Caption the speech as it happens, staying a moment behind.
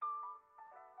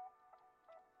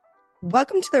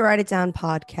Welcome to the Write It Down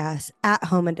podcast at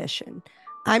Home Edition.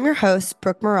 I'm your host,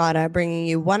 Brooke Murata, bringing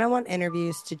you one-on-one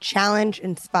interviews to challenge,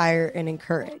 inspire, and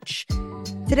encourage.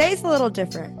 Today's a little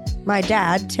different. My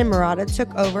dad, Tim Murata,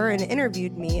 took over and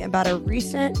interviewed me about a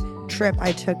recent trip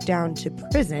I took down to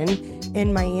prison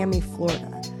in Miami,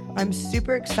 Florida. I'm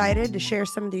super excited to share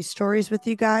some of these stories with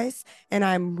you guys, and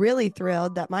I'm really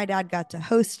thrilled that my dad got to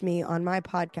host me on my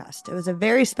podcast. It was a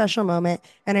very special moment,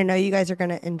 and I know you guys are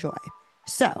going to enjoy.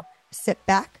 So, sit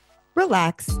back,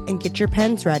 relax, and get your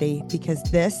pens ready because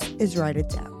this is Write It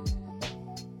Down.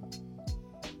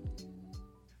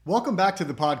 Welcome back to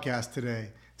the podcast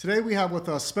today. Today we have with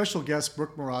us special guest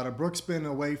Brooke Murata. Brooke's been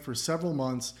away for several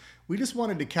months. We just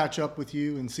wanted to catch up with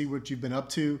you and see what you've been up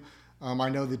to. I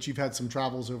know that you've had some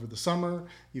travels over the summer.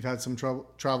 You've had some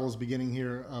travels beginning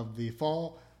here of the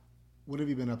fall. What have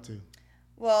you been up to?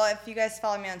 Well, if you guys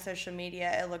follow me on social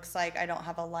media, it looks like I don't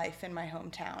have a life in my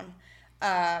hometown.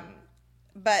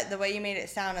 But the way you made it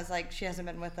sound is like she hasn't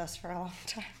been with us for a long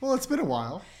time. Well, it's been a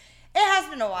while. It has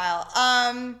been a while.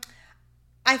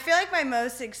 I feel like my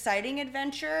most exciting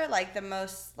adventure, like the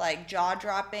most like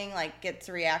jaw-dropping, like gets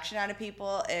a reaction out of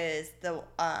people, is the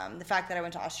fact that I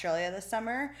went to Australia this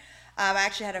summer. I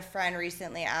actually had a friend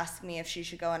recently ask me if she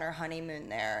should go on her honeymoon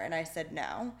there, and I said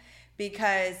no,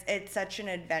 because it's such an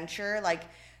adventure. Like,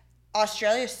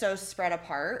 Australia is so spread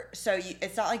apart, so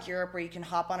it's not like Europe where you can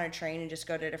hop on a train and just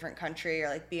go to a different country or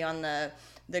like be on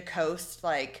the coast.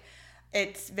 Like,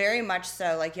 it's very much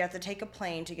so like you have to take a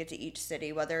plane to get to each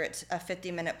city, whether it's a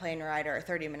 50-minute plane ride or a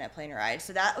 30-minute plane ride.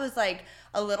 So that was like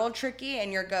a little tricky,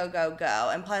 and you're go, go, go.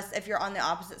 And plus, if you're on the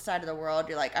opposite side of the world,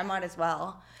 you're like, I might as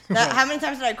well. How many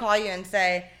times did I call you and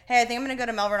say, hey, I think I'm going to go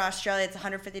to Melbourne, Australia. It's a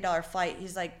 $150 flight.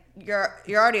 He's like, you're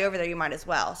already over there. You might as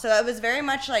well. So it was very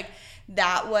much like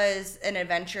that was an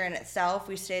adventure in itself.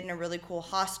 We stayed in a really cool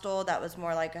hostel that was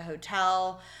more like a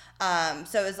hotel.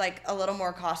 So it was like a little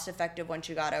more cost effective once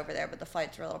you got over there, but the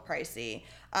flights were a little pricey.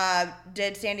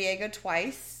 Did San Diego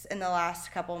twice in the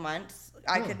last couple months.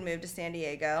 I could move to San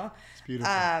Diego. It's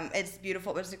beautiful. It's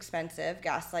beautiful, but it's expensive.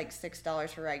 Gas like $6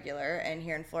 for regular, and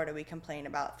here in Florida we complain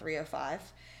about $3.05.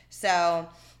 So,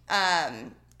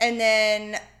 and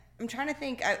then I'm trying to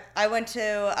think. I went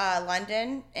to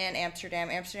London and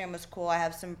Amsterdam. Amsterdam was cool. I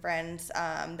have some friends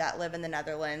that live in the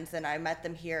Netherlands, and I met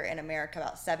them here in America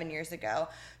about 7 years ago.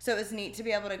 So it was neat to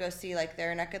be able to go see like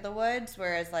their neck of the woods,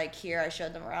 whereas like here I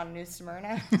showed them around New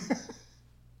Smyrna.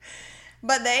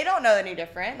 But they don't know any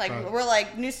different. Like, right. We're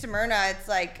like, New Smyrna, it's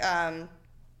like,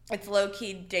 it's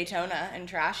low-key Daytona and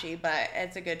trashy, but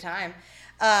it's a good time.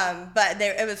 But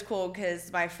it was cool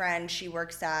because my friend, she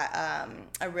works at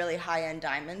a really high-end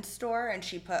diamond store, and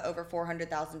she put over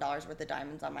 $400,000 worth of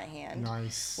diamonds on my hand.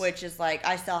 Nice. Which is like,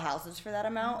 I sell houses for that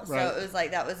amount. Right. So it was like,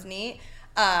 that was neat.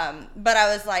 But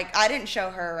I was like, I didn't show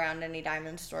her around any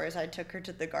diamond stores. I took her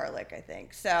to the Garlic, I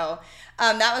think. So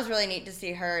that was really neat to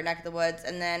see her neck of the woods.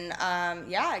 And then,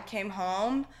 I came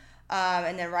home.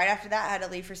 And then right after that, I had to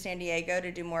leave for San Diego to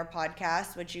do more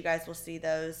podcasts, which you guys will see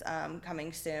those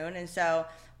coming soon. And so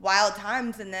wild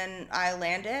times. And then I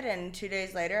landed, and 2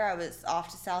 days later, I was off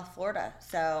to South Florida.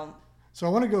 So I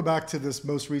want to go back to this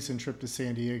most recent trip to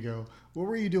San Diego. What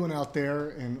were you doing out there,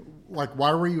 and like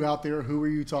why were you out there? Who were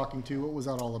you talking to? What was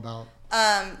that all about?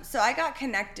 So I got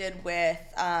connected with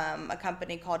a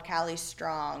company called Cali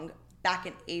Strong back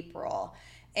in April,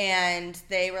 and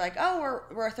they were like, "Oh,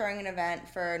 we're throwing an event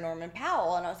for Norman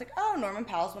Powell," and I was like, "Oh, Norman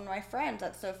Powell's one of my friends.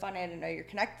 That's so funny. I didn't know you're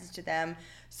connected to them."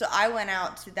 So I went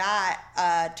out to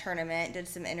that tournament, did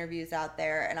some interviews out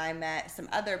there, and I met some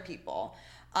other people.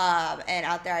 And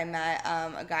out there I met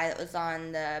a guy that was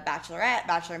on the Bachelorette,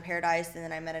 Bachelor in Paradise, and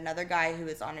then I met another guy who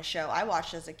was on a show I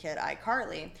watched as a kid,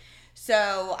 iCarly.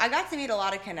 So I got to meet a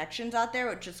lot of connections out there,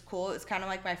 which is cool. It was kind of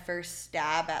like my first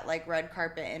stab at like red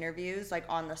carpet interviews, like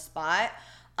on the spot,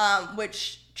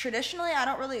 which traditionally I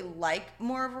don't really like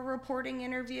more of a reporting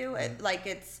interview.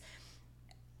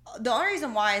 The only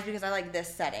reason why is because I like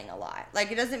this setting a lot. Like,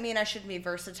 it doesn't mean I should be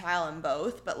versatile in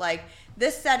both, but like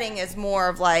this setting is more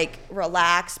of like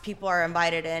relaxed. People are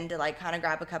invited in to like kind of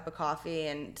grab a cup of coffee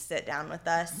and sit down with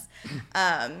us.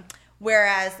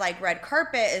 Whereas like red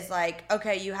carpet is like,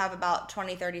 okay, you have about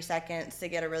 20, 30 seconds to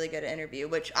get a really good interview,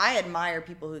 which I admire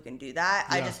people who can do that.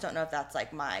 Yeah. I just don't know if that's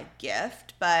like my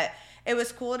gift, but it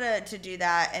was cool to do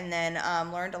that, and then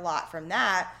learned a lot from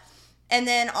that. And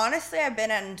then honestly, I've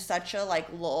been in such a like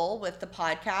lull with the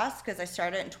podcast because I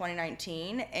started in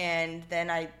 2019, and then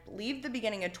I believe the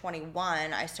beginning of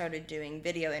 21, I started doing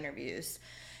video interviews.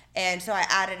 And so I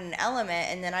added an element,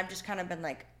 and then I've just kind of been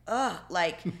like, ugh,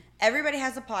 like everybody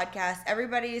has a podcast.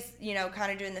 Everybody's,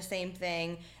 kind of doing the same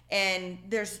thing. And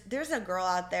there's a girl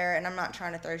out there, and I'm not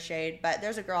trying to throw shade, but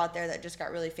there's a girl out there that just got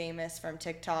really famous from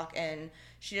TikTok, and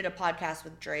she did a podcast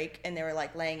with Drake, and they were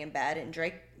like laying in bed, and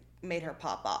Drake made her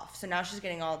pop off. So now she's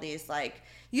getting all these like,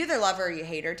 you either love her or you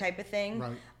hate her type of thing.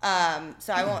 Right.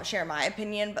 So I won't share my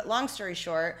opinion, but long story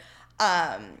short,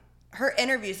 her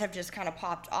interviews have just kind of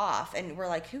popped off, and we're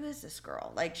like, who is this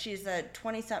girl? Like, she's a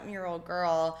 20-something-year-old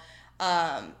girl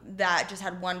that just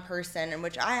had one person, and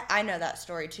which I know that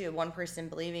story too, one person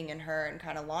believing in her and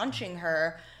kind of launching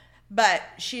her, but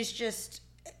she's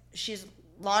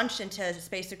launched into a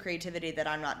space of creativity that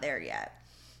I'm not there yet.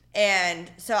 And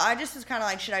so I just was kind of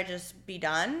like, should I just be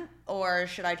done, or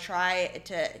should I try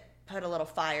to put a little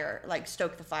fire, like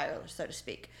stoke the fire, so to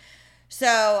speak?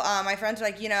 So my friends were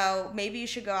like, maybe you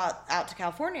should go out to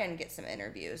California and get some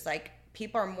interviews. Like,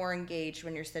 people are more engaged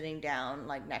when you're sitting down,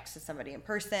 like, next to somebody in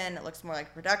person. It looks more like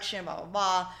a production, blah, blah,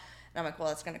 blah. And I'm like, well,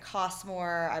 it's going to cost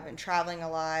more. I've been traveling a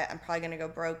lot. I'm probably going to go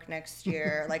broke next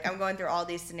year. Like, I'm going through all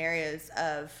these scenarios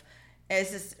of,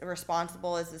 is this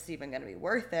responsible? Is this even going to be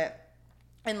worth it?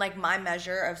 And, like, my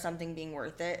measure of something being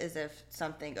worth it is if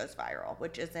something goes viral,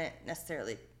 which isn't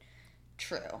necessarily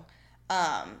true.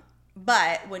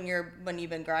 But when you've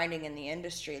been grinding in the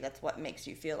industry, that's what makes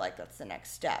you feel like that's the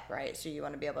next step, right? So you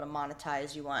want to be able to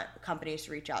monetize. You want companies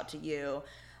to reach out to you.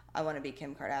 I want to be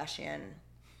Kim Kardashian.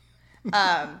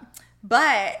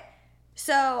 But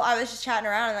so I was just chatting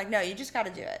around and like, no, you just got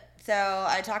to do it. So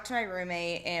I talked to my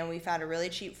roommate, and we found a really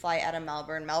cheap flight out of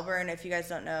Melbourne. Melbourne, if you guys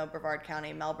don't know Brevard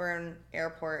County, Melbourne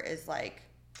Airport is like,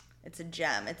 it's a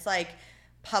gem. It's like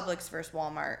Publix versus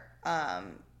Walmart.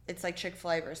 It's like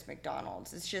Chick-fil-A versus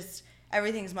McDonald's. It's just,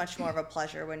 everything's much more of a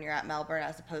pleasure when you're at Melbourne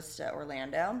as opposed to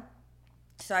Orlando.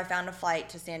 So I found a flight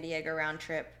to San Diego round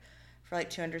trip for like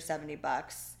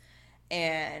 $270.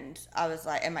 And I was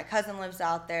like, and my cousin lives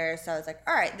out there. So I was like,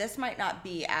 all right, this might not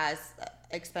be as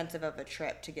expensive of a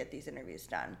trip to get these interviews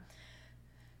done.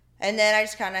 And then I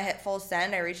just kind of hit full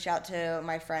send. I reached out to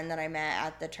my friend that I met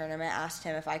at the tournament, asked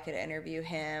him if I could interview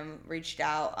him, reached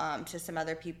out to some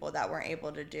other people that weren't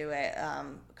able to do it. A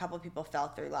couple of people fell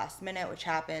through last minute, which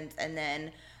happens. And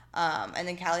then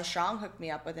Callie Strong hooked me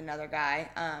up with another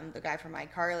guy, the guy from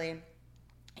iCarly.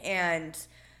 And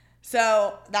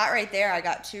so that right there, I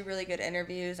got 2 really good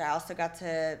interviews. I also got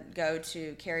to go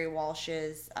to Carrie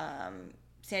Walsh's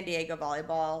San Diego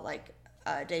volleyball,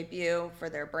 debut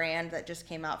for their brand that just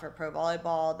came out for pro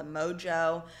volleyball, the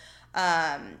Mojo.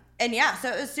 And yeah, so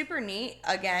it was super neat.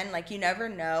 Again, like, you never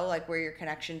know like where your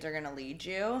connections are going to lead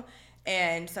you.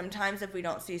 And sometimes if we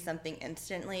don't see something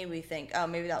instantly, we think, oh,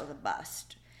 maybe that was a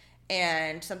bust.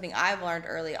 And something I've learned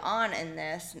early on in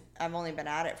this, I've only been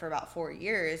at it for about 4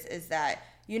 years, is that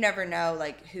you never know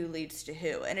like who leads to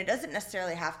who. And it doesn't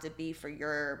necessarily have to be for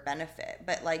your benefit,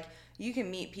 but like, you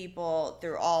can meet people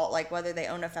through all, like, whether they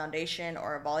own a foundation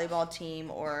or a volleyball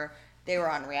team or they were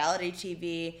on reality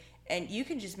TV, and you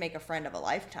can just make a friend of a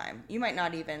lifetime. You might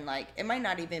not even it might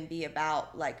not even be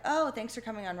about like, oh, thanks for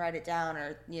coming on Write It Down,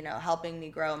 or, helping me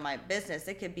grow my business.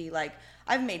 It could be like,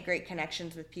 I've made great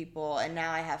connections with people, and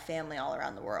now I have family all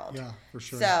around the world. Yeah, for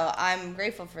sure. So I'm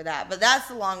grateful for that. But that's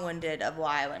the long-winded of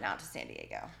why I went out to San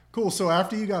Diego. Cool. So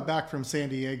after you got back from San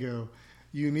Diego,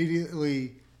 you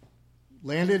immediately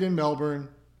landed in Melbourne,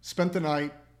 spent the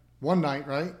night, one night,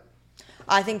 right?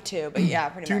 I think 2, but yeah,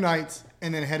 pretty much. 2 nights,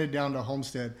 and then headed down to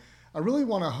Homestead. I really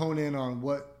want to hone in on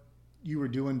what you were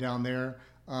doing down there.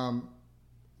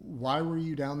 Why were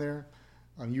you down there?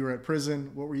 You were at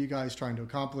prison. What were you guys trying to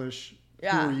accomplish?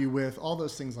 Yeah. Who were you with? All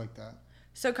those things like that.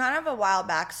 So kind of a wild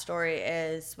backstory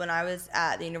is when I was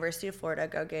at the University of Florida,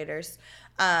 go Gators,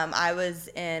 I was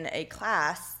in a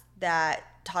class that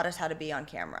taught us how to be on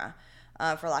camera.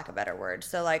 For lack of a better word.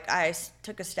 So like, I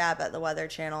took a stab at the Weather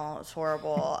Channel. It's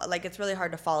horrible. Like, it's really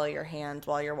hard to follow your hands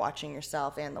while you're watching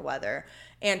yourself and the weather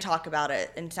and talk about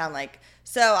it and sound like.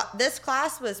 So this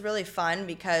class was really fun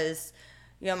because,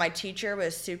 my teacher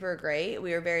was super great.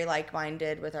 We were very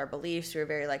like-minded with our beliefs. We were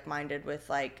very like-minded with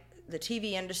like the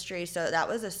TV industry. So that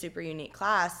was a super unique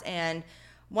class. And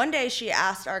one day she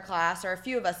asked our class, or a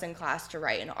few of us in class, to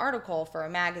write an article for a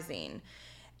magazine.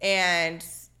 And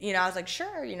I was like,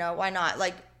 sure, why not?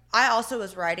 Like, I also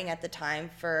was writing at the time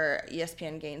for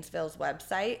ESPN Gainesville's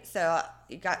website. So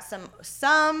you got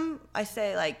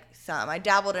I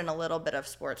dabbled in a little bit of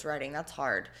sports writing. That's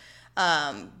hard.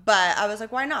 But I was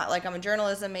like, why not? Like, I'm a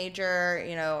journalism major,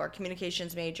 or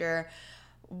communications major.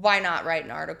 Why not write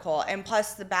an article? And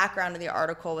plus, the background of the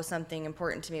article was something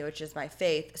important to me, which is my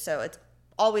faith. So it's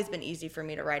always been easy for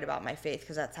me to write about my faith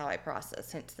because that's how I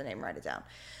process, hence the name Write It Down.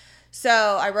 So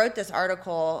I wrote this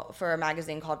article for a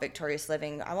magazine called Victorious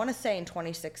Living, I want to say in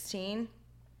 2016.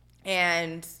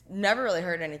 and never really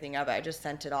heard anything of it. I just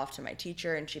sent it off to my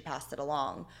teacher and she passed it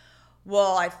along.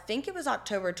 Well, I think it was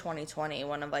October 2020,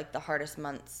 one of like the hardest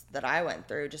months that I went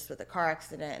through just with a car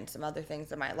accident and some other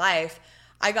things in my life.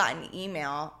 I got an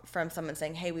email from someone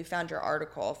saying, hey, we found your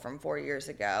article from 4 years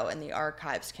ago in the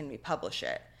archives. Can we publish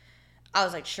it? I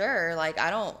was like, sure. Like, I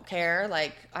don't care.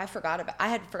 Like, I had forgotten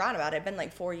about it. It'd been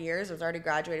like 4 years. I was already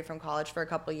graduated from college for a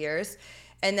couple of years.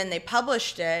 And then they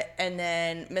published it. And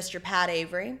then Mr. Pat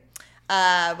Avery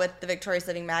with the Victorious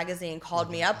Living magazine called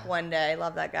me up one day.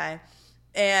 Love that guy.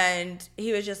 And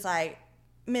he was just like,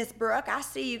 Miss Brooke, I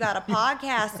see you got a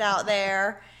podcast out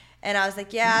there. And I was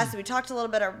like, yeah. So we talked a little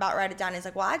bit about Write It Down. He's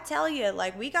like, well, I tell you,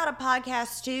 like, we got a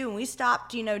podcast too, and we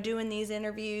stopped, doing these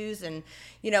interviews, and,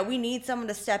 we need someone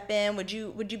to step in. Would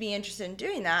you be interested in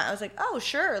doing that? I was like, oh,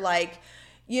 sure. Like,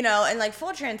 and like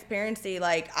full transparency,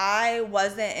 like I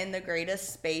wasn't in the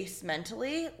greatest space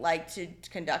mentally, like to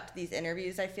conduct these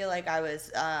interviews. I feel like I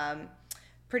was,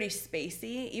 pretty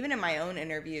spacey, even in my own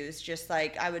interviews, just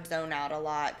like I would zone out a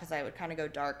lot because I would kind of go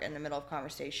dark in the middle of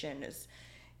conversation.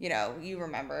 You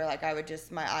remember, like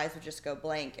my eyes would just go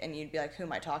blank and you'd be like, who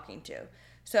am I talking to?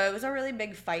 So it was a really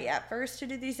big fight at first to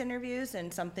do these interviews,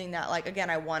 and something that, like, again,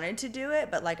 I wanted to do it,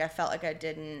 but like I felt like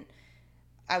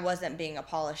I wasn't being a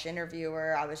polished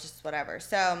interviewer. I was just whatever.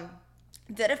 So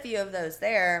did a few of those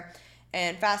there,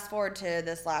 and fast forward to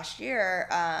this last year,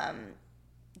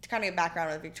 to kind of get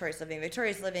background with Victorious Living.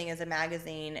 Victorious Living is a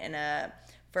magazine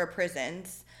for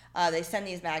prisons. They send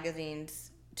these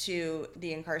magazines to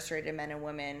the incarcerated men and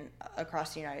women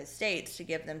across the United States to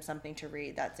give them something to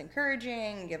read that's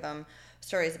encouraging, give them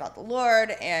stories about the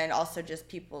Lord, and also just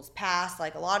people's past.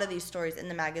 Like, a lot of these stories in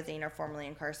the magazine are formerly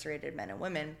incarcerated men and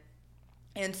women.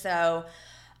 And so,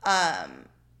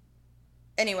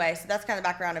 anyway, so that's kind of the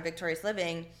background of Victorious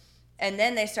Living. And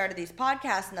then they started these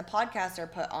podcasts, and the podcasts are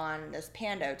put on this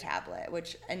Pando tablet,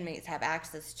 which inmates have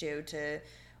access to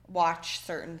watch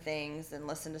certain things and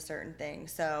listen to certain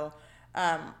things. So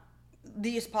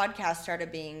these podcasts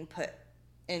started being put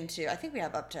into, I think we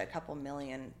have up to a couple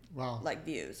million like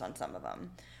views on some of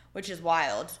them, which is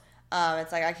wild.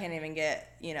 It's like I can't even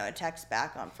get a text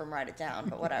back from Write It Down,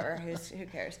 but whatever, who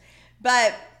cares?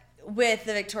 But with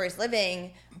the Victorious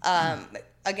Living,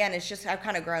 again, it's just I've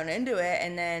kind of grown into it.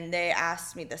 And then they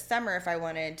asked me this summer if I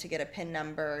wanted to get a PIN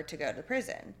number to go to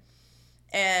prison.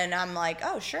 And I'm like,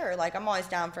 oh, sure. Like, I'm always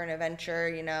down for an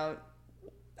adventure.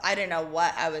 I didn't know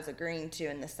what I was agreeing to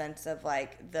in the sense of,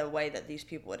 like, the way that these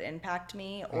people would impact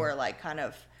me or, like, kind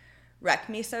of wreck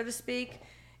me, so to speak,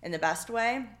 in the best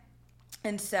way.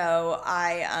 And so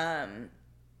I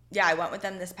went with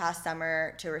them this past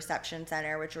summer to a reception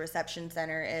center, which a reception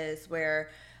center is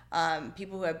where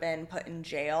people who have been put in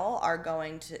jail are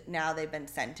going to, now they've been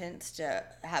sentenced to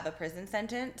have a prison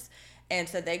sentence. And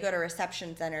so they go to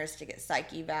reception centers to get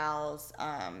psych evals.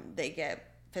 They get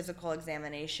physical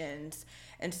examinations.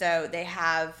 And so they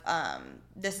have,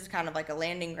 this is kind of like a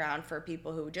landing ground for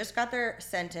people who just got their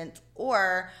sentence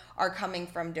or are coming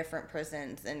from different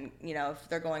prisons. And, if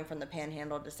they're going from the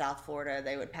Panhandle to South Florida,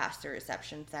 they would pass through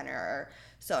reception center or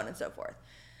so on and so forth.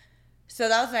 So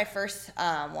that was my first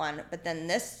one. But then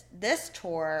this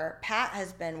tour, Pat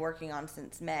has been working on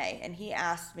since May. And he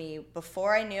asked me,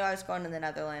 before I knew I was going to the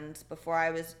Netherlands, before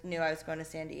I knew I was going to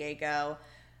San Diego,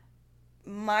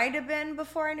 might have been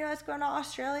before I knew I was going to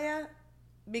Australia.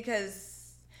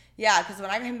 Because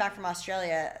when I came back from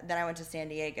Australia, then I went to San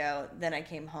Diego, then I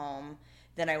came home,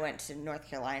 then I went to North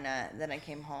Carolina, then I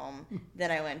came home, then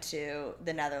I went to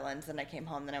the Netherlands, then I came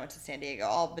home, then I went to San Diego,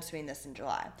 all between this and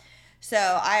July. So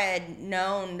I had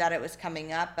known that it was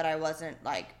coming up, but I wasn't,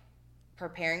 like,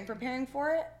 preparing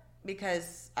for it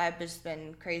because I've just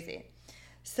been crazy.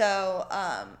 So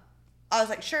I was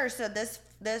like, sure. So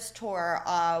this tour,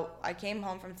 I came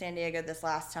home from San Diego this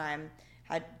last time,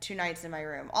 had 2 nights in my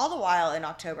room. All the while in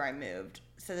October I moved.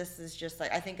 So this is just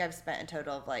like, I think I've spent a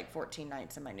total of like 14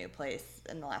 nights in my new place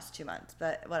in the last 2 months,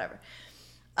 but whatever.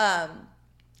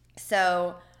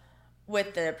 So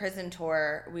with the prison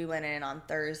tour, we went in on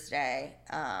Thursday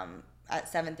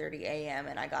at 7:30 a.m.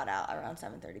 and I got out around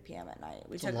 7:30 p.m. at night.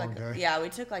 We took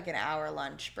like an hour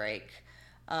lunch break.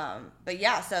 But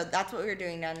yeah, so that's what we were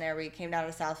doing down there. We came down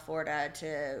to South Florida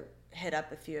to hit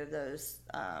up a few of those,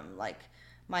 like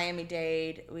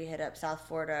Miami-Dade. We hit up South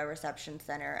Florida Reception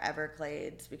Center,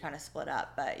 Everglades. We kind of split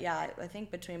up. But yeah, I think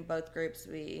between both groups,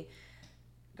 we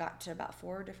got to about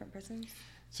 4 different prisons.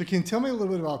 So can you tell me a little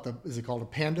bit about is it called a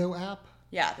Pando app?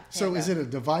 Yeah. The Pando. So is it a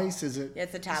device? It's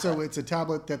a tablet. So it's a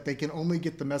tablet that they can only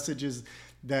get the messages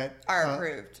that are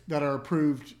approved. That are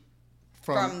approved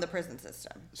from the prison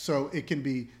system. So it can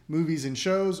be movies and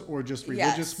shows or just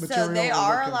religious material? So they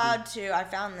are allowed to, I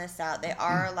found this out, they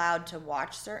are allowed to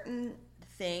watch certain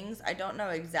things. I don't know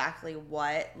exactly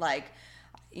what, like,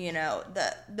 you know,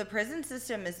 the prison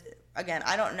system is, again,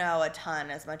 I don't know a ton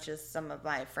as much as some of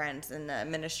my friends in the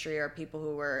ministry or people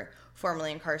who were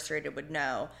formerly incarcerated would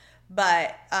know.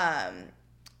 But,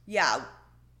 yeah,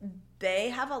 they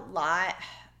have a lot,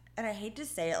 and I hate to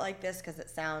say it like this because it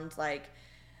sounds like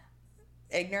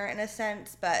ignorant in a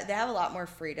sense, but they have a lot more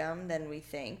freedom than we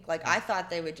think. Like, I thought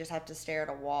they would just have to stare at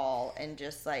a wall and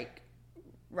just, like,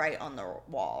 write on the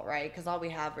wall, right? Because all we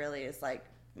have really is, like,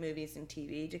 movies and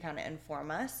TV to kind of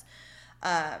inform us.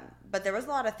 But there was a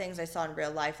lot of things I saw in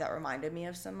real life that reminded me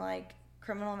of some, like,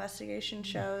 criminal investigation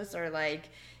shows or, like,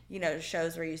 you know,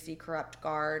 shows where you see corrupt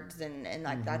guards and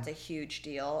like, that's a huge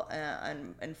deal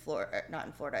in Florida, not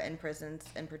in Florida, in prisons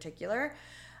in particular.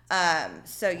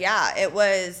 So, yeah, it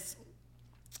was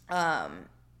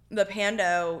the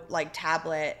Pando, like,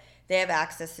 tablet. They have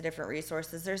access to different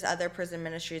resources. There's other prison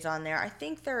ministries on there. I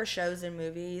think there are shows and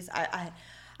movies.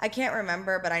 I can't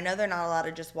remember, but I know they're not allowed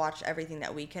to just watch everything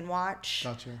that we can watch.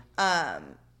 Gotcha.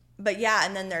 But yeah,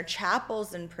 and then their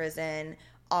chapels in prison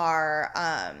are,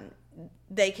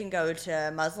 they can go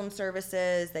to Muslim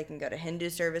services, they can go to Hindu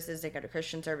services, they go to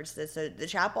Christian services. So the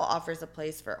chapel offers a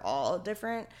place for all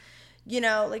different, you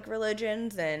know, like,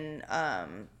 religions and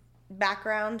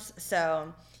backgrounds.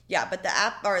 So yeah, but the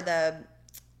app or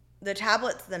the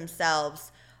tablets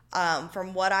themselves,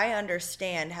 from what I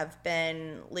understand, have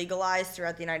been legalized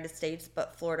throughout the United States,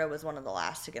 but Florida was one of the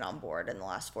last to get on board in the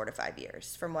last 4 to 5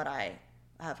 years, from what I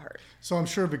have heard. So I'm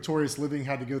sure Victorious Living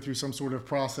had to go through some sort of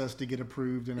process to get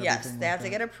approved and everything. Yes, they have to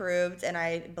get approved, and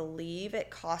I believe it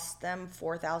costs them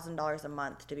 $4,000 a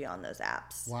month to be on those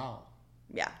apps. Wow.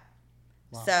 Yeah.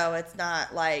 Wow. So it's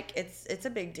not like, it's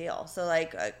a big deal. So,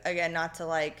 like, again, not to,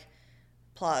 like,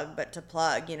 plug, but to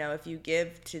plug, you know, if you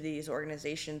give to these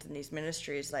organizations and these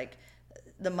ministries, like,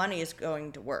 the money is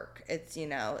going to work. It's, you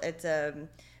know, it's a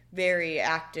very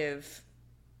active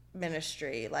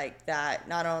ministry, like, that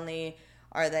not only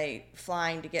are they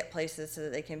flying to get places so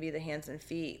that they can be the hands and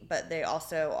feet, but they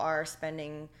also are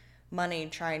spending money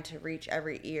trying to reach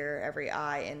every ear, every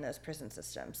eye in those prison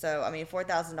systems. So, I mean,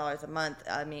 $4,000 a month,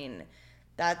 I mean,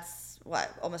 that's what,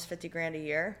 almost $50,000 a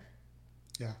year?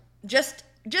 Yeah. Just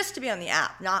to be on the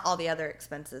app, not all the other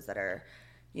expenses that are,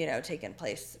 you know, taking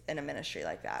place in a ministry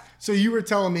like that. So you were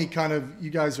telling me kind of,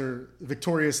 you guys are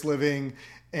Victorious Living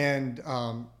and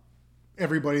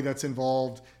everybody that's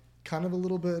involved, kind of a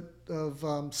little bit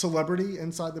of celebrity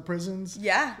inside the prisons.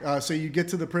 Yeah. So you get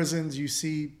to the prisons, you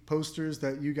see posters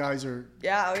that you guys are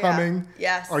coming.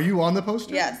 Yeah. Yes. Are you on the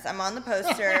poster? Yes, I'm on the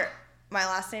poster. My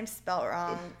last name's spelled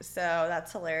wrong, so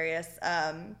that's hilarious.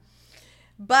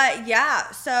 But yeah,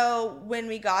 so when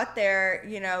we got there,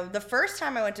 you know, the first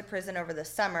time I went to prison over the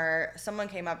summer, someone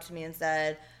came up to me and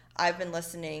said, I've been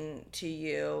listening to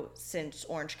you since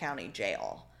Orange County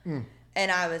Jail.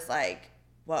 And I was like,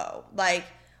 whoa. Like,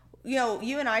 you know,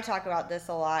 you and I talk about this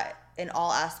a lot in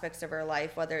all aspects of our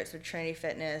life, whether it's with Trinity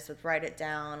Fitness, with Write It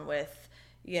Down, with,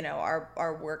 you know,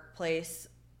 our workplace,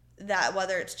 that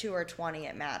whether it's 2 or 20,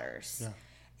 it matters. Yeah.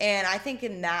 And I think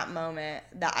in that moment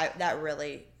that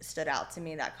really stood out to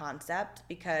me, that concept,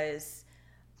 because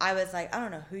I was like, I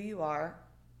don't know who you are.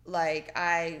 Like,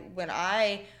 when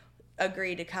I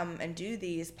agreed to come and do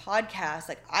these podcasts,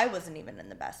 like, I wasn't even in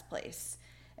the best place.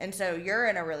 And so you're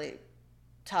in a really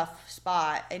tough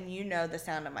spot, and you know the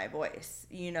sound of my voice,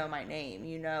 you know my name,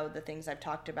 you know the things I've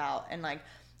talked about, and, like,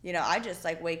 you know, I just,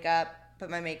 like, wake up,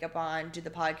 put my makeup on, do the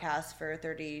podcast for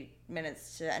 30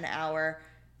 minutes to an hour,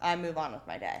 I move on with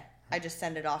my day. I just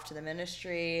send it off to the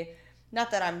ministry. Not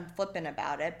that I'm flippant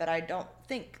about it, but I don't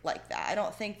think like that. I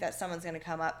don't think that someone's going to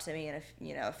come up to me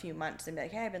in a few months and be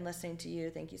like, hey, I've been listening to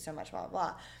you, thank you so much, blah, blah,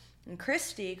 blah. And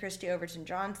Christy Overton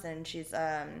Johnson, she's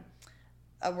a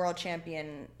world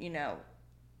champion, you know,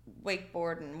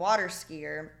 wakeboard and water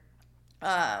skier.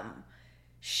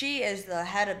 She is the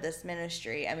head of this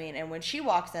ministry. I mean, and when she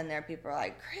walks in there, people are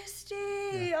like,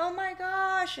 Christy, oh my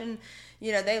gosh. And,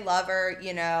 you know, they love her,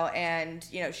 you know, and,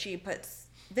 you know, she puts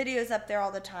videos up there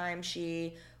all the time.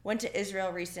 She went to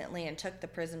Israel recently and took the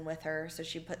prison with her. So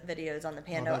she put videos on the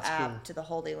Pando app cool. to the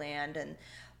Holy Land. And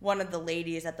one of the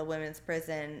ladies at the women's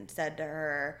prison said to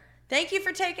her, thank you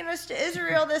for taking us to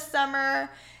Israel this summer.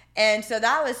 And so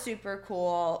that was super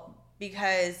cool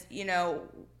because, you know,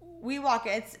 we walk,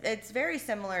 it's very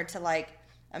similar to like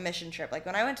a mission trip. Like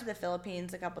when I went to the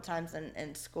Philippines a couple times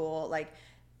in school, like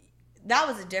that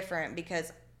was different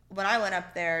because when I went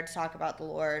up there to talk about the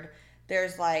Lord,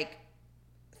 there's like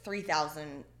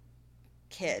 3,000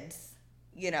 kids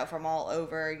from all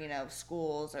over,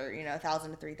 schools, or,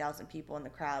 1,000 to 3,000 people in the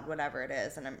crowd, whatever it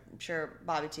is. And I'm sure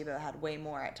Bobby Tebow had way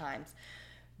more at times.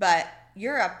 But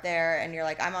you're up there and you're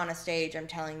like, I'm on a stage, I'm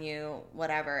telling you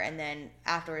whatever. And then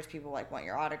afterwards people like want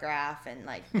your autograph and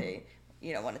like they,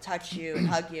 want to touch you and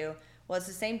hug you. Well, it's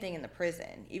the same thing in the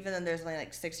prison. Even though there's only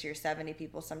like 60 or 70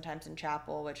 people sometimes in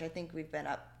chapel, which I think we've been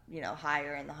up,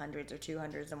 higher in the hundreds or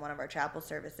 200s in one of our chapel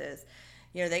services.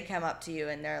 They come up to you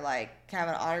and they're like, kind of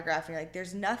an autograph. And you're like,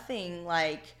 there's nothing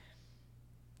like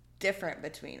different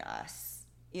between us,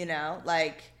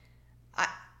 like,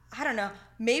 I don't know.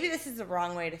 Maybe this is the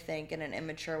wrong way to think and an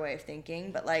immature way of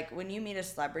thinking, but like when you meet a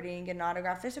celebrity and get an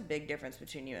autograph, there's a big difference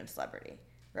between you and celebrity,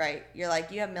 right? You're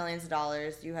like, you have millions of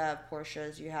dollars, you have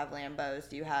Porsches, you have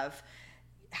Lambos, you have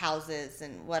houses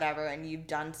and whatever, and you've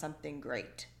done something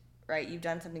great, right? You've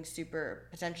done something super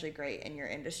potentially great in your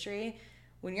industry.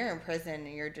 When you're in prison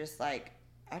and you're just like,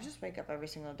 I just wake up every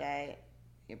single day,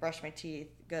 you brush my teeth,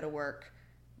 go to work,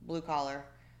 blue collar,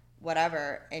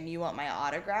 whatever, and you want my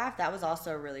autograph, that was also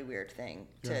a really weird thing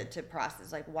to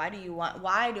process. Like, why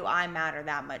do I matter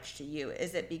that much to you?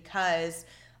 Is it because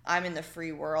I'm in the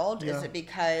free world? Is it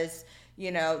because,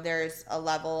 there's a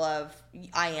level of,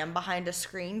 I am behind a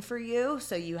screen for you,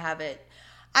 so you have it?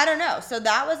 I don't know. So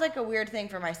that was like a weird thing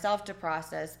for myself to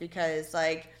process because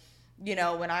like,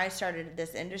 when I started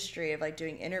this industry of like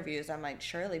doing interviews, I'm like,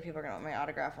 surely people are going to want my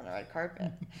autograph on the red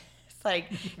carpet.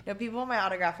 Like, people want my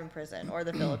autograph in prison or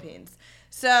the Philippines.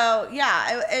 So,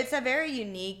 yeah, it's a very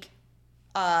unique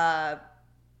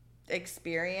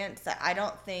experience. I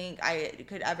don't think I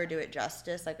could ever do it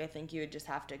justice. Like, I think you would just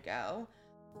have to go.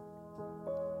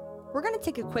 We're going to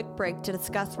take a quick break to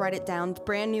discuss Write It Down's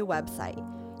brand new website.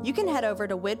 You can head over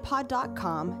to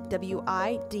widpod.com,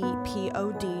 widpod.com,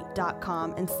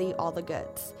 and see all the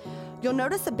goods. You'll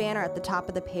notice a banner at the top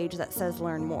of the page that says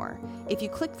Learn More. If you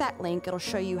click that link, it'll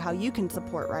show you how you can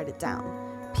support Write It Down.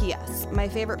 P.S. My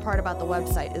favorite part about the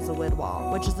website is the Wid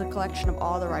Wall, which is a collection of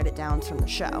all the Write It Downs from the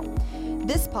show.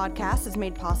 This podcast is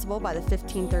made possible by the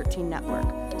 1513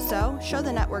 Network, so show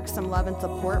the network some love and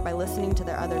support by listening to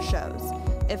their other shows.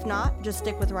 If not, just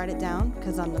stick with Write It Down,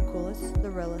 because I'm the coolest, the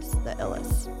realest, the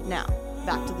illest. Now,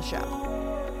 back to the show.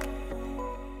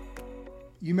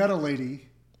 You met a lady.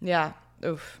 Yeah.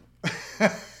 Oof.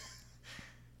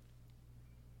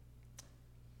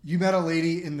 You met a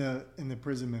lady in the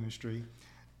prison ministry.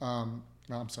 No,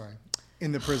 I'm sorry.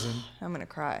 In the prison. I'm going to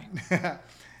cry.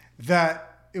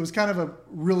 That it was kind of a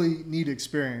really neat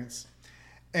experience.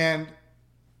 And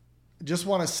just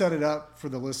want to set it up for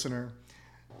the listener.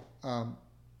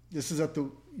 This is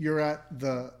you're at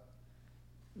the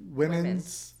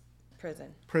women's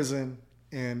prison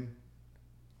in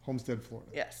Homestead,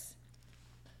 Florida. Yes.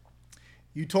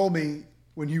 You told me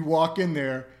when you walk in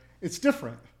there, it's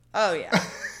different. Oh, yeah.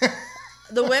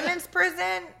 The women's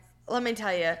prison, let me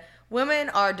tell you, women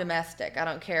are domestic. I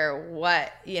don't care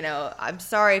what, I'm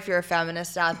sorry if you're a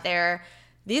feminist out there.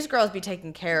 These girls be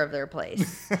taking care of their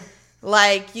place.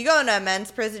 Like, you go into a men's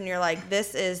prison, you're like,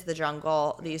 this is the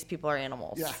jungle. These people are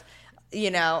animals. Yeah.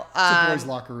 It's a boys'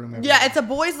 locker room. Yeah, it's a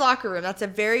boys' locker room. That's a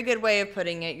very good way of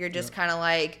putting it. You're just kind of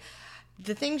like,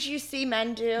 the things you see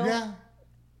men do. Yeah.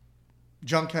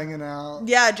 Junk hanging out.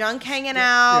 Yeah, junk hanging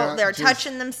out. Yeah, they're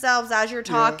touching themselves as you're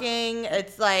talking. Yeah.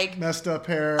 It's like messed up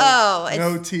hair. Oh,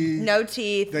 no teeth. No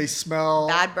teeth. They smell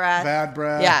bad breath. Bad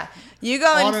breath. Yeah, you go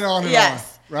on and on and on.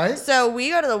 Right. So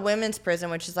we go to the women's prison,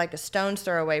 which is like a stone's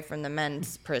throw away from the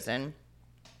men's prison,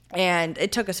 and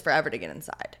it took us forever to get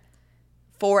inside.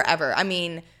 Forever. I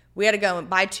mean, we had to go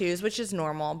by twos, which is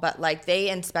normal, but like they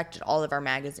inspected all of our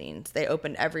magazines. They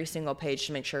opened every single page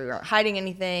to make sure we weren't hiding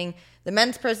anything. The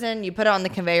men's prison, you put it on the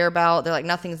conveyor belt. They're like,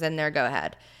 nothing's in there. Go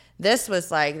ahead. This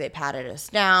was like, they patted us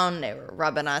down. They were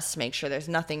rubbing us to make sure there's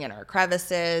nothing in our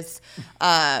crevices,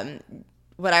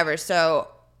 whatever. So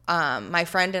my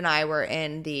friend and I were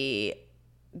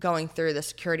going through the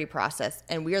security process,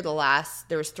 and we were the last.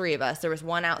 There was 3 of us. There was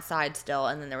one outside still,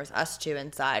 and then there was us 2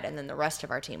 inside, and then the rest of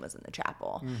our team was in the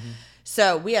chapel. Mm-hmm.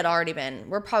 So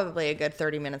we're probably a good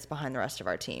 30 minutes behind the rest of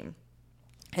our team.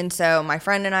 And so my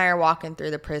friend and I are walking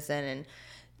through the prison, and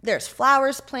there's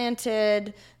flowers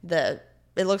planted. It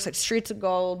looks like streets of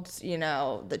gold.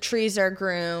 The trees are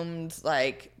groomed.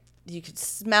 Like, you could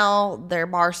smell their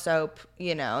bar soap.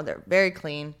 They're very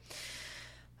clean.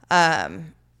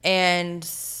 And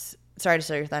sorry to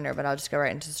steal your thunder, but I'll just go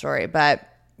right into the story. But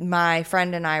my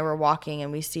friend and I were walking,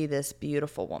 and we see this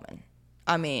beautiful woman.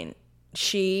 I mean,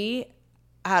 she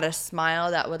had a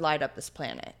smile that would light up this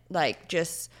planet. Like,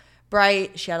 just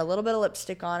bright. She had a little bit of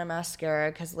lipstick on and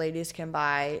mascara, because ladies can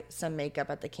buy some makeup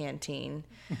at the canteen.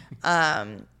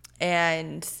 And,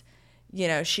 you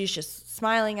know, she's just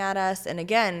smiling at us. And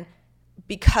again,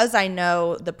 because I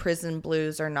know the prison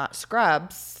blues are not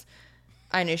scrubs,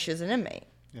 I knew she was an inmate.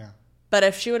 Yeah. But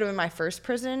if she would have been my first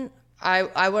prison,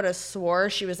 I would have swore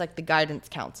she was like the guidance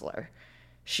counselor.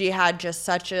 She had just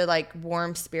such a like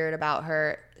warm spirit about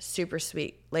her, super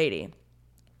sweet lady.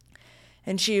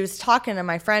 And she was talking to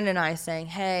my friend and I saying,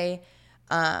 hey,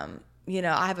 you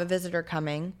know, I have a visitor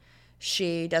coming.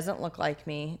 She doesn't look like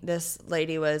me. This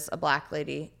lady was a black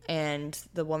lady, and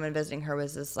the woman visiting her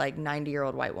was this like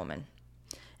 90-year-old white woman.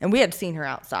 And we had seen her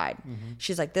outside. Mm-hmm.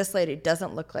 She's like, this lady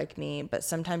doesn't look like me, but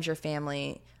sometimes your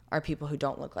family are people who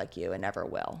don't look like you and never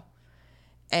will.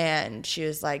 And she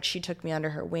was like, she took me under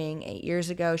her wing 8 years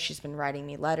ago. She's been writing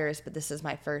me letters, but this is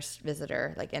my first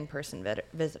visitor, like in-person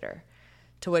visitor.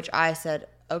 To which I said,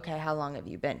 okay, how long have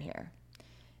you been here?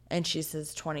 And she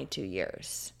says, 22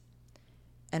 years.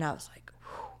 And I was like,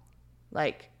 whew.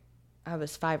 Like I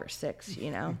was 5 or 6,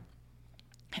 you know?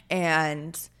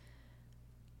 And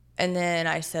then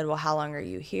I said, well, how long are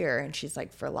you here? And she's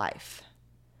like, for life.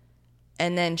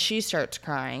 And then she starts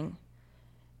crying.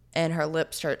 And her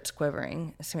lip starts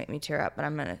quivering. It's going to make me tear up, but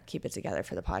I'm going to keep it together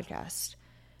for the podcast.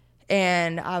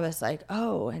 And I was like,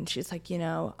 oh. And she's like, you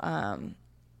know,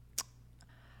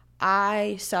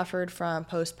 I suffered from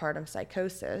postpartum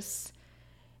psychosis,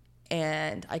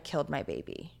 and I killed my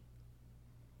baby.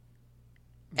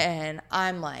 And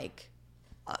I'm like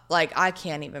I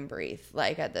can't even breathe,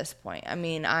 like, at this point. I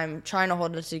mean, I'm trying to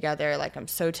hold it together. Like, I'm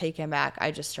so taken back.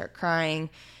 I just start crying.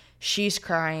 She's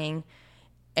crying.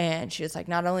 And she was like,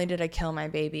 not only did I kill my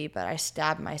baby, but I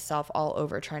stabbed myself all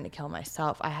over trying to kill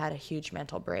myself. I had a huge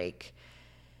mental break.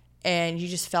 And you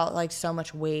just felt like so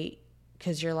much weight,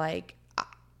 because you're like,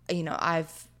 you know,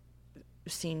 I've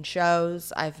seen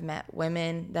shows, I've met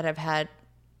women that have had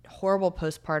horrible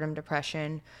postpartum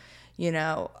depression. You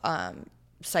know,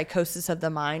 psychosis of the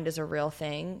mind is a real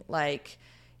thing. Like,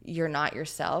 you're not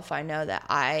yourself. I know that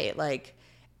I, like,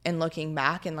 and looking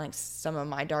back in, like, some of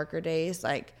my darker days,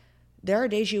 like, there are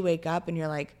days you wake up and you're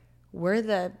like,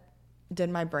 did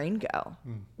my brain go?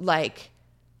 Like,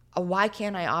 why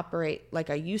can't I operate like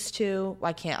I used to?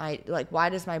 Why can't I, like, why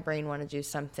does my brain want to do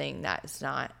something that's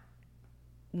not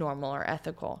normal or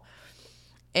ethical?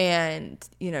 And,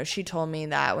 you know, she told me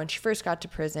that when she first got to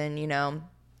prison, you know,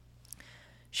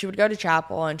 she would go to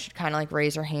chapel and she'd kind of like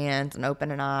raise her hands and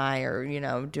open an eye, or, you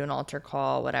know, do an altar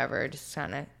call, whatever, just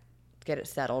kind of get it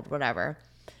settled, whatever.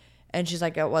 And she's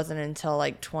like, it wasn't until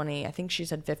like 20, I think she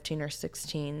said 15 or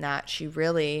 16, that she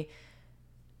really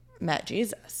met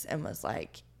Jesus and was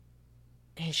like,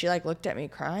 she like looked at me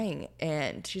crying,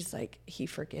 and she's like, he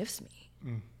forgives me.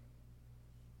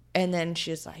 And then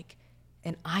she's like,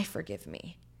 and I forgive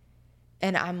me.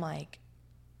 And I'm like,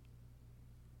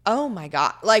 oh my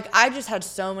God. Like, I just had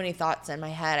so many thoughts in my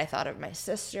head. I thought of my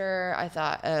sister. I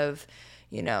thought of,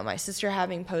 you know, my sister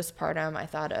having postpartum. I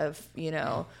thought of, you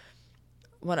know,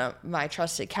 one of my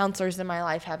trusted counselors in my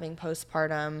life having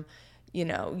postpartum. You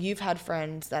know, you've had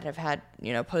friends that have had,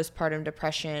 you know, postpartum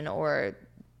depression, or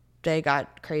they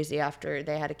got crazy after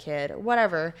they had a kid or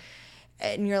whatever.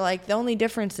 And you're like, the only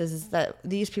difference is that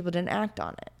these people didn't act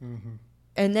on it. Mm-hmm.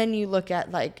 And then you look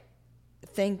at, like,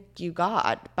 thank you,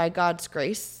 God. By God's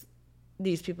grace,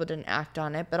 these people didn't act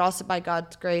on it. But also by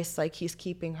God's grace, like, he's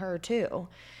keeping her too,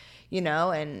 you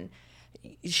know. And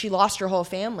she lost her whole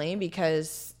family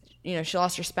because, you know, she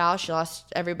lost her spouse. She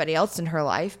lost everybody else in her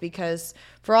life because,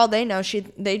 for all they know,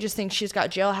 they just think she's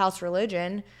got jailhouse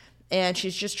religion and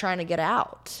she's just trying to get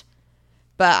out.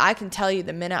 But I can tell you,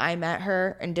 the minute I met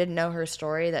her and didn't know her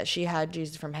story, that she had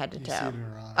Jesus from head to toe. See it in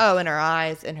her eyes. Oh, in her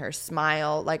eyes, in her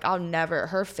smile. Like,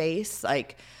 her face,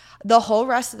 like, the whole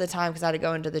rest of the time, because I had to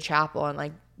go into the chapel and,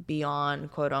 like, be on,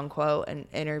 quote unquote, an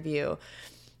interview.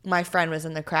 My friend was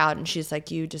in the crowd, and she's like,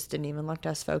 you just didn't even look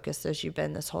as focused as you've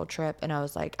been this whole trip. And I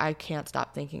was like, I can't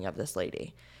stop thinking of this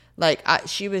lady. Like,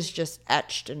 she was just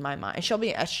etched in my mind. She'll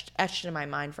be etched in my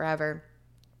mind forever.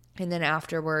 And then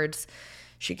afterwards,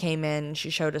 she came in, she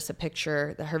showed us a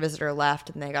picture that her visitor left,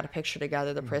 and they got a picture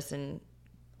together. The prison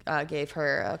gave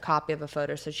her a copy of a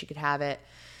photo so she could have it.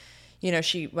 You know,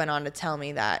 she went on to tell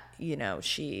me that, you know,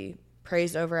 she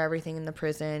prays over everything in the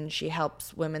prison. She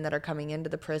helps women that are coming into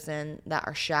the prison that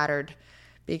are shattered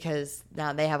because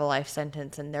now they have a life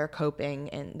sentence and they're coping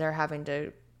and they're having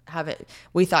to have it.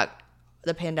 We thought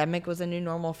the pandemic was a new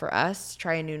normal for us.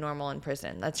 Try a new normal in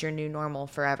prison. That's your new normal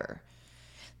forever.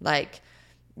 Like,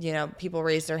 you know, people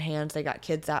raise their hands. They got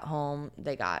kids at home.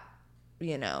 They got,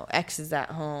 you know, exes at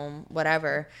home,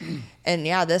 whatever. And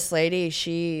yeah, this lady,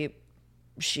 she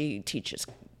teaches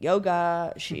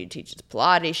yoga. She teaches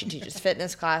Pilates. She teaches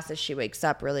fitness classes. She wakes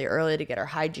up really early to get her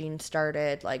hygiene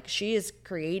started. Like, she is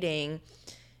creating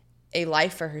a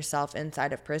life for herself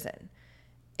inside of prison.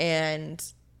 And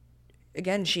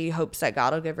again, she hopes that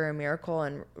God will give her a miracle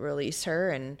and release her,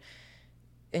 and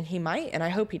he might, and I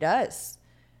hope he does.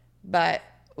 But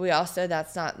we also,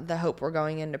 that's not the hope we're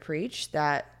going in to preach,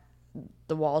 that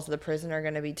the walls of the prison are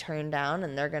going to be turned down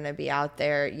and they're going to be out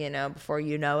there, you know, before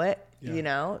you know it. Yeah. You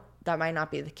know, that might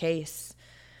not be the case.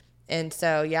 And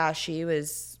so, yeah, she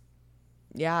was,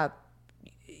 yeah,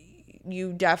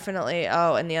 you definitely,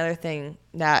 oh, and the other thing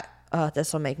that,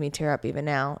 this will make me tear up even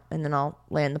now, and then I'll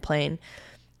land the plane.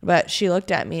 But she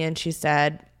looked at me and she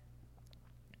said,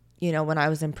 you know, when I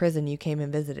was in prison, you came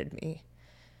and visited me.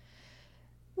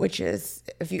 Which is,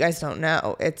 if you guys don't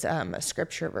know, it's a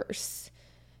scripture verse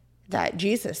that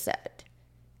Jesus said.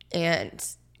 And,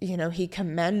 you know, he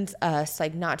commends us,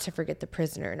 like, not to forget the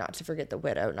prisoner, not to forget the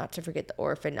widow, not to forget the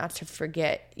orphan, not to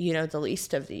forget, you know, the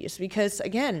least of these. Because,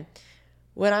 again,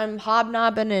 when I'm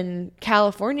hobnobbing in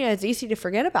California, it's easy to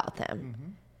forget about them.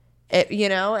 Mm-hmm. You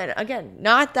know, and again,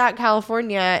 not that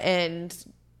California and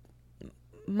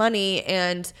money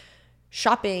and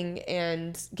shopping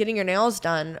and getting your nails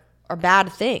done are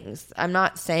bad things. I'm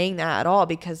not saying that at all,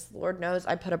 because Lord knows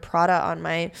I put a Prada on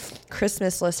my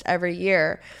Christmas list every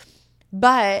year.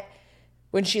 But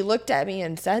when she looked at me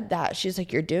and said that, she's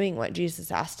like, you're doing what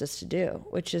Jesus asked us to do,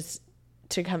 which is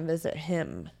to come visit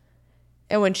him.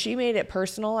 And when she made it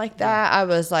personal like that, I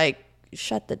was like,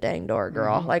 shut the dang door,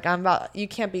 girl. Mm-hmm.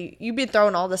 Like, you've been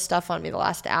throwing all this stuff on me the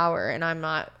last hour, and I'm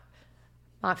not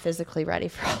physically ready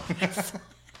for all this.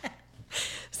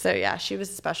 So yeah, she was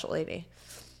a special lady.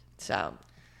 So.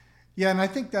 Yeah. And I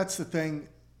think that's the thing,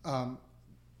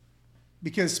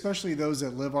 because especially those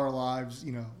that live our lives,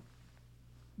 you know,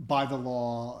 by the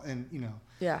law and, you know,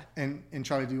 yeah, and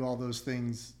try to do all those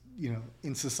things, you know,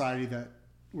 in society that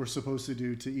we're supposed to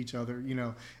do to each other, you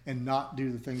know, and not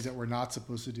do the things that we're not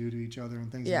supposed to do to each other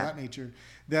and things of that nature,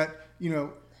 that, you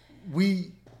know,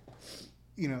 we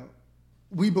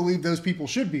believe those people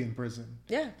should be in prison.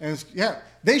 Yeah. And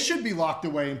they should be locked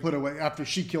away and put away after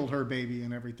she killed her baby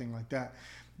and everything like that.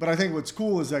 But I think what's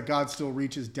cool is that God still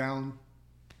reaches down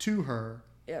to her.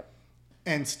 Yep.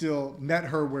 And still met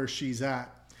her where she's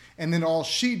at. And then all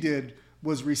she did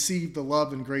was receive the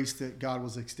love and grace that God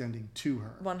was extending to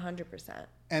her. 100%.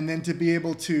 And then to be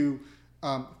able to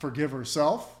forgive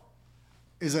herself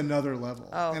is another level.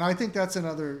 Oh. And I think that's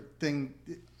another thing,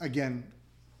 again,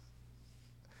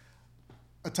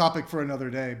 a topic for another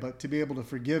day, but to be able to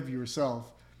forgive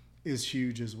yourself is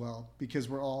huge as well, because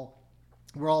we're all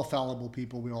fallible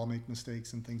people. We all make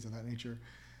mistakes and things of that nature.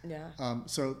 Yeah.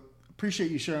 So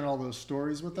appreciate you sharing all those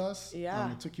stories with us.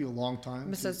 Yeah. It took you a long time.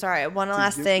 I'm so sorry. One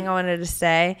last thing I wanted to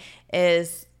say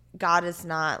is God is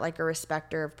not like a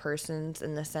respecter of persons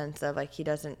in the sense of, like, he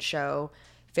doesn't show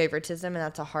favoritism, and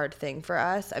that's a hard thing for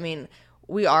us. I mean,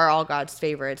 we are all God's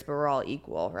favorites, but we're all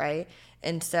equal, right?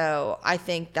 And so I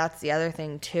think that's the other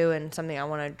thing too, and something I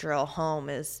want to drill home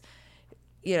is,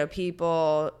 you know,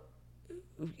 people,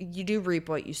 you do reap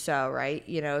what you sow, right?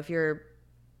 You know, if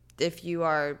you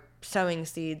are sowing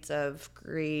seeds of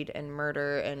greed and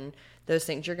murder and those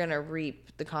things, you're going to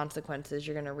reap the consequences.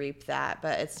 You're going to reap that.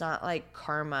 But it's not like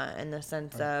karma in the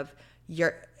sense of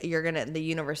you're going to, the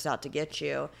universe is out to get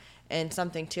you. And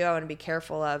something too I want to be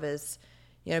careful of is,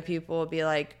 you know, people will be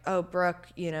like, oh, Brooke,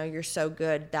 you know, you're so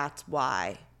good. That's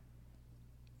why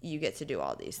you get to do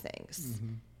all these things.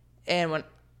 Mm-hmm. And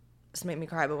this made me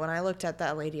cry. But when I looked at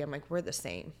that lady, I'm like, we're the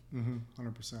same.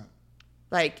 100%.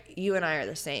 Like, you and I are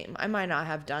the same. I might not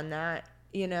have done that,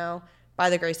 you know, by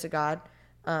the grace of God.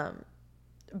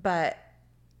 But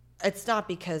it's not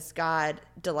because God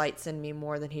delights in me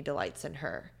more than he delights in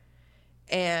her.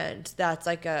 And that's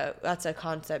a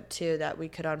concept too that we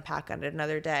could unpack on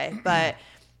another day. But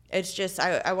it's just,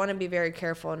 I want to be very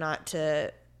careful not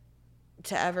to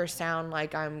ever sound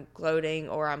like I'm gloating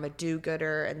or I'm a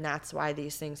do-gooder and that's why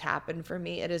these things happen for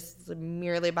me. It is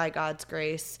merely by God's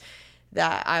grace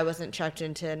that I wasn't checked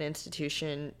into an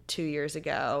institution 2 years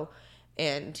ago,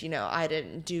 and, you know, I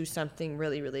didn't do something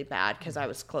really, really bad because I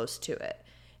was close to it.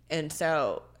 And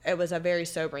so it was a very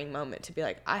sobering moment to be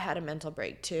like, I had a mental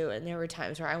break too, and there were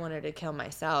times where I wanted to kill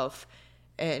myself,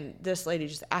 and this lady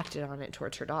just acted on it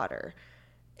towards her daughter.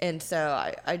 And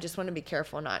so I just want to be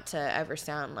careful not to ever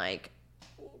sound like,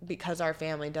 because our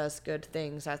family does good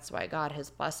things, that's why God has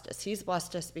blessed us. He's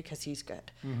blessed us because he's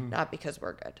good, not because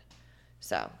we're good.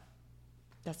 So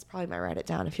that's probably my write it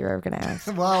down if you're ever going to ask.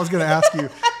 Well, I was going to ask you,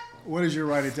 what is your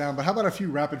write it down? But how about a few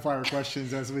rapid fire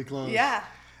questions as we close? Yeah.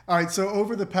 All right. So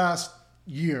over the past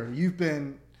year, you've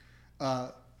been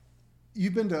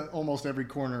you've been to almost every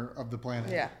corner of the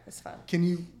planet. Yeah, it's fun. Can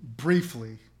you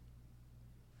briefly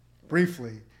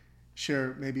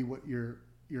share maybe what your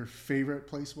favorite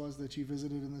place was that you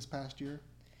visited in this past year?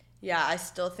 Yeah, I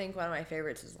still think one of my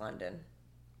favorites is London.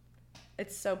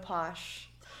 It's so posh.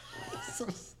 So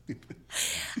stupid.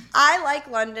 I like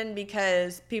London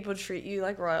because people treat you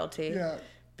like royalty. Yeah.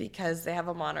 Because they have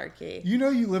a monarchy. You know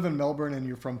you live in Melbourne and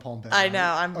you're from Palm Bay. I right?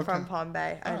 know. I'm from Palm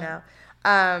Bay. I know.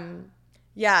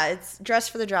 Yeah, it's dress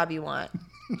for the job you want.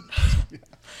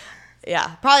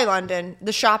 Yeah, probably London.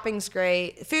 The shopping's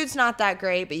great. Food's not that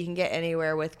great, but you can get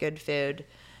anywhere with good food.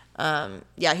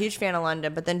 Yeah, huge fan of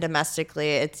London. But then domestically,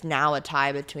 it's now a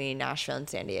tie between Nashville and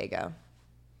San Diego.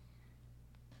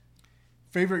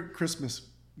 Favorite Christmas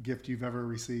gift you've ever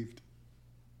received?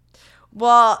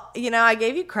 Well, I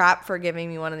gave you crap for giving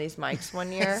me one of these mics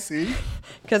one year. See?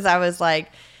 Because I was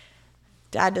like,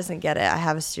 Dad doesn't get it. I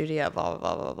have a studio, blah,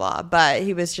 blah, blah, blah, blah. But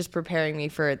he was just preparing me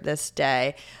for this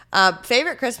day.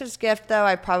 Favorite Christmas gift, though,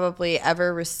 I probably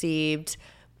ever received.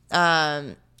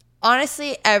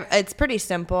 Honestly, it's pretty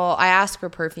simple. I ask for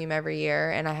perfume every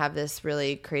year, and I have this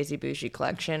really crazy bougie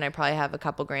collection. I probably have a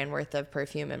couple grand worth of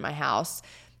perfume in my house.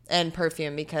 And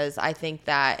perfume, because I think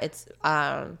that it's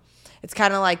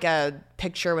kind of like a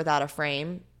picture without a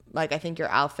frame. Like, I think your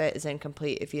outfit is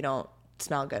incomplete if you don't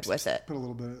smell good with it. Put a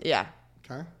little bit. Yeah.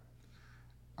 Okay.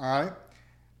 All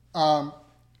right.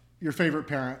 Your favorite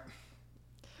parent?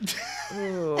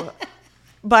 Ooh.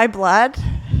 By blood?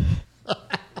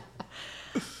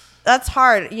 That's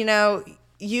hard.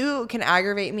 You can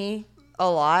aggravate me a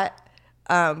lot,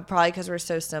 probably because we're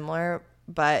so similar,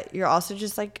 but you're also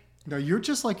just like... No, you're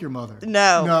just like your mother.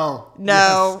 No.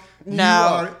 Yes.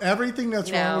 No. Everything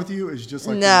that's wrong with you is just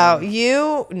like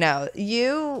your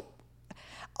mother.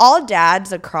 All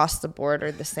dads across the board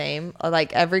are the same.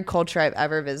 Like, every culture I've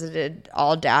ever visited,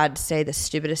 all dads say the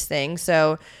stupidest thing.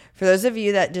 So for those of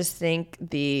you that just think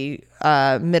the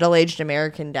middle-aged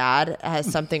American dad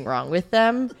has something wrong with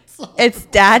them, it's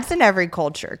dads in every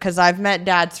culture. Because I've met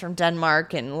dads from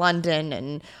Denmark and London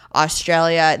and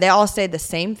Australia. They all say the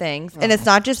same things. And it's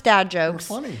not just dad jokes.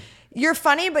 You're funny. You're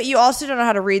funny, but you also don't know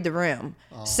how to read the room.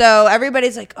 So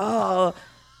everybody's like, oh...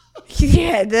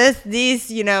 Yeah,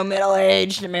 these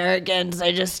middle-aged Americans,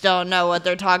 they just don't know what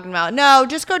they're talking about. No,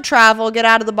 just go travel, get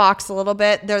out of the box a little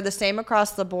bit. They're the same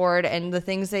across the board, and the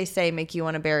things they say make you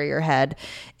want to bury your head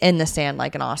in the sand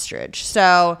like an ostrich.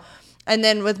 So, and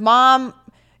then with mom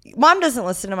doesn't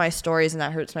listen to my stories, and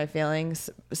that hurts my feelings.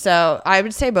 So I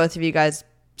would say both of you guys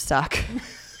suck.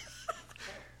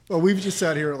 Well, we've just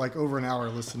sat here like over an hour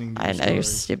listening to your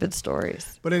stupid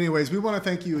stories. But anyways, we want to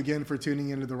thank you again for tuning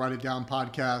into the Write It Down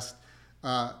podcast.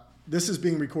 This is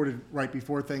being recorded right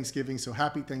before Thanksgiving, so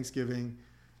happy Thanksgiving.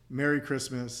 Merry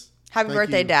Christmas. Happy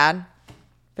birthday, Dad.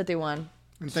 51.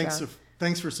 And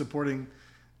thanks for supporting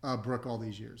Brooke all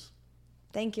these years.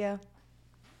 Thank you.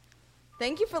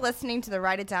 Thank you for listening to the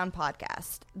Write It Down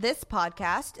podcast. This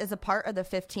podcast is a part of the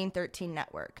 1513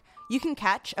 network. You can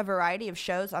catch a variety of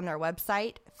shows on their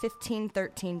website,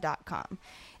 1513.com.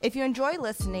 If you enjoy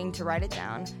listening to Write It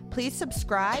Down, please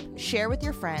subscribe, share with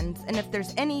your friends, and if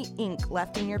there's any ink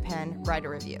left in your pen, write a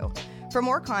review. For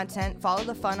more content, follow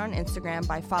the fun on Instagram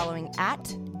by following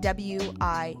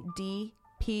 @WIDPOD.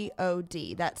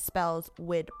 That spells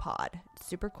WIDPod. It's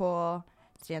super cool.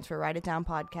 It stands for Write It Down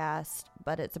Podcast,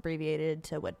 but it's abbreviated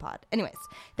to WIDPod. Anyways,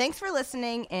 thanks for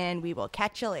listening, and we will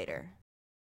catch you later.